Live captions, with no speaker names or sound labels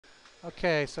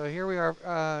Okay, so here we are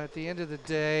at the end of the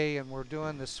day, and we're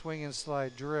doing the swing and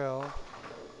slide drill.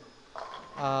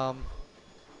 Um,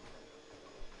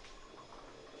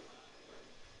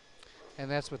 and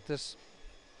that's what this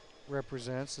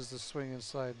represents, is the swing and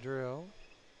slide drill.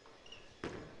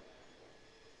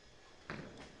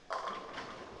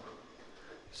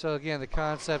 So again, the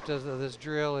concept of this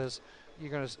drill is you're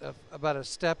going to about a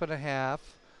step and a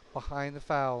half behind the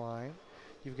foul line.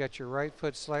 You've got your right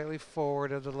foot slightly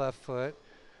forward of the left foot,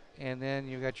 and then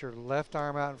you got your left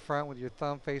arm out in front with your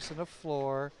thumb facing the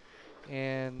floor,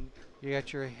 and you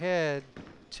got your head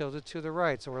tilted to the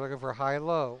right. So we're looking for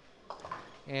high-low,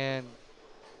 and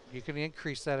you can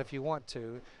increase that if you want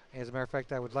to. As a matter of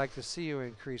fact, I would like to see you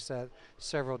increase that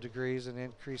several degrees and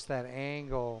increase that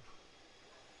angle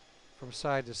from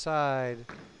side to side,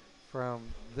 from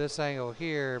this angle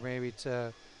here maybe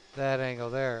to that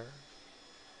angle there.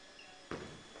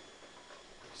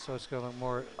 So it's going to look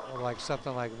more like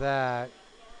something like that.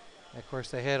 And of course,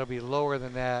 the head will be lower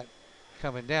than that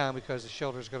coming down because the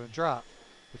shoulder is going to drop,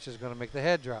 which is going to make the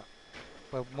head drop.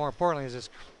 But more importantly is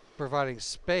it's providing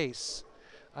space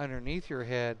underneath your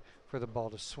head for the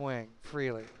ball to swing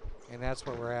freely. And that's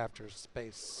what we're after,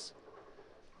 space.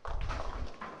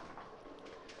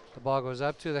 The ball goes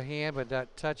up to the hand but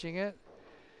not touching it.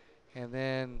 And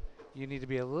then you need to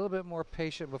be a little bit more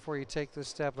patient before you take this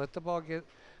step. Let the ball get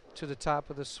to the top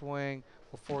of the swing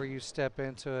before you step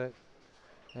into it.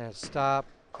 And stop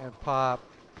and pop,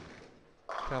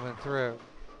 coming through.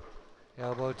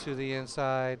 Elbow to the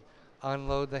inside,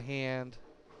 unload the hand,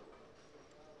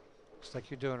 just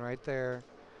like you're doing right there.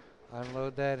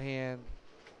 Unload that hand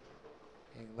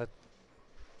and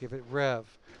give it rev.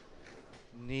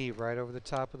 Knee right over the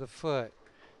top of the foot.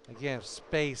 Again,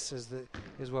 space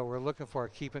is what we're looking for.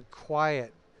 Keep it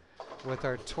quiet with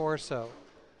our torso.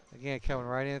 Again, coming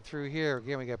right in through here.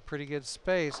 Again, we got pretty good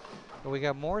space, but we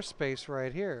got more space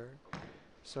right here.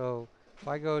 So if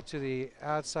I go to the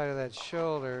outside of that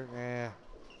shoulder,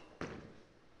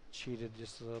 cheated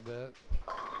just a little bit.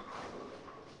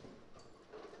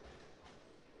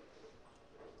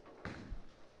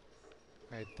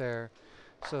 Right there.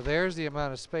 So there's the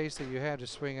amount of space that you have to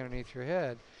swing underneath your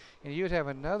head. And you'd have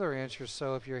another inch or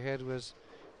so if your head was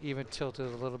even tilted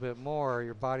a little bit more, or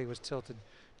your body was tilted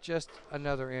just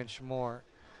another inch more.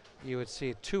 You would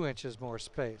see 2 inches more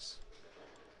space.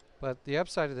 But the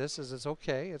upside of this is it's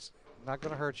okay. It's not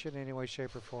going to hurt you in any way,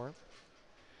 shape, or form.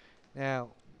 Now,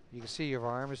 you can see your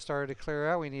arm has started to clear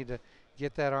out. We need to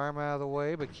get that arm out of the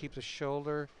way, but keep the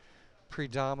shoulder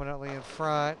predominantly in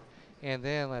front, and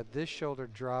then let this shoulder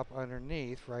drop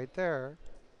underneath right there.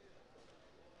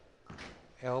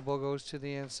 Elbow goes to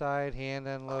the inside, hand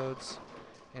unloads,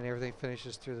 and everything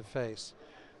finishes through the face.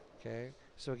 Okay,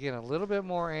 so again, a little bit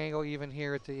more angle even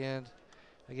here at the end.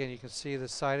 Again, you can see the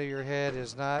side of your head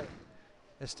is not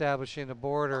establishing the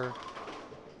border.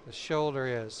 The shoulder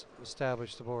is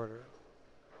established the border.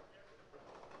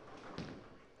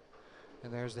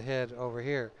 And there's the head over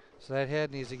here. So that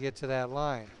head needs to get to that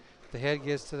line. If the head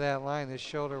gets to that line, this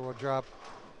shoulder will drop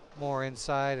more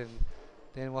inside, and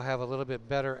then we'll have a little bit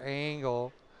better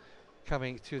angle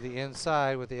coming to the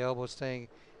inside with the elbow staying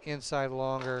inside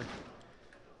longer,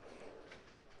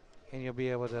 and you'll be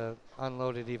able to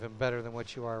unload it even better than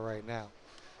what you are right now.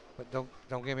 But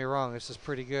don't get me wrong, this is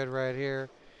pretty good right here.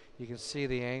 You can see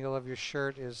the angle of your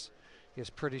shirt is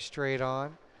pretty straight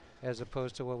on, as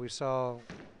opposed to what we saw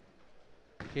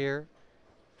here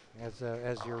as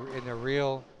you're in the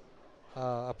real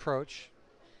approach.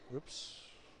 Oops,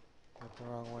 went the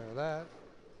wrong way with that.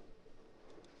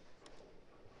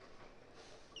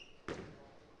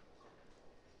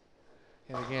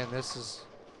 And again, this is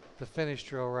the finish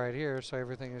drill right here, so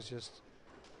everything is just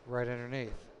right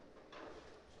underneath.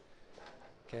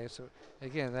 Okay, so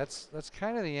again, that's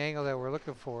kind of the angle that we're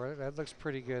looking for. That looks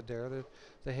pretty good there.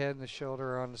 The head and the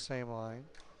shoulder are on the same line.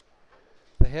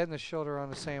 The head and the shoulder are on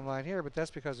the same line here, but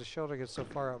that's because the shoulder gets so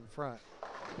far up in front.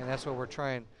 And that's what we're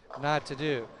trying not to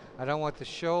do. I don't want the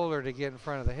shoulder to get in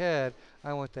front of the head.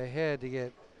 I want the head to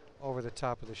get over the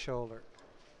top of the shoulder.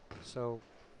 So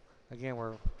again,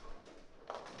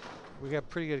 we got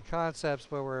pretty good concepts,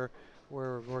 but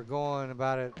we're going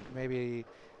about it maybe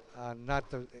not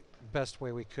the best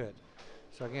way we could.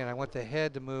 So again, I want the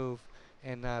head to move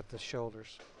and not the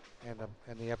shoulders and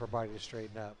the upper body to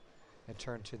straighten up and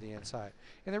turn to the inside.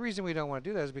 And the reason we don't want to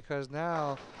do that is because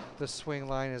now the swing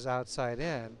line is outside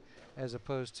in as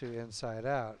opposed to inside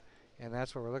out. And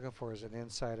that's what we're looking for, is an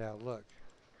inside out look.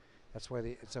 That's why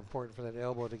it's important for that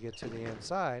elbow to get to the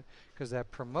inside, because that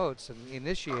promotes and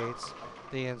initiates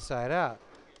the inside out.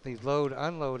 The load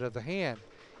unload of the hand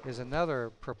is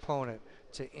another proponent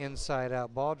to inside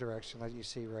out ball direction like you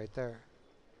see right there.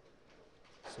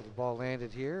 So the ball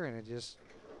landed here and it just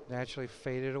naturally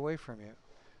faded away from you.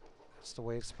 That's the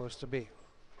way it's supposed to be.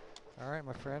 All right,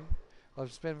 my friend. Well,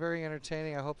 it's been very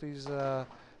entertaining. I hope these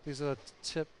little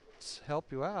tips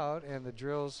help you out and the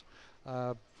drills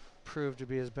prove to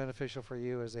be as beneficial for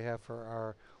you as they have for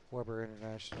our Weber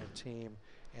International team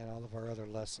and all of our other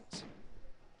lessons.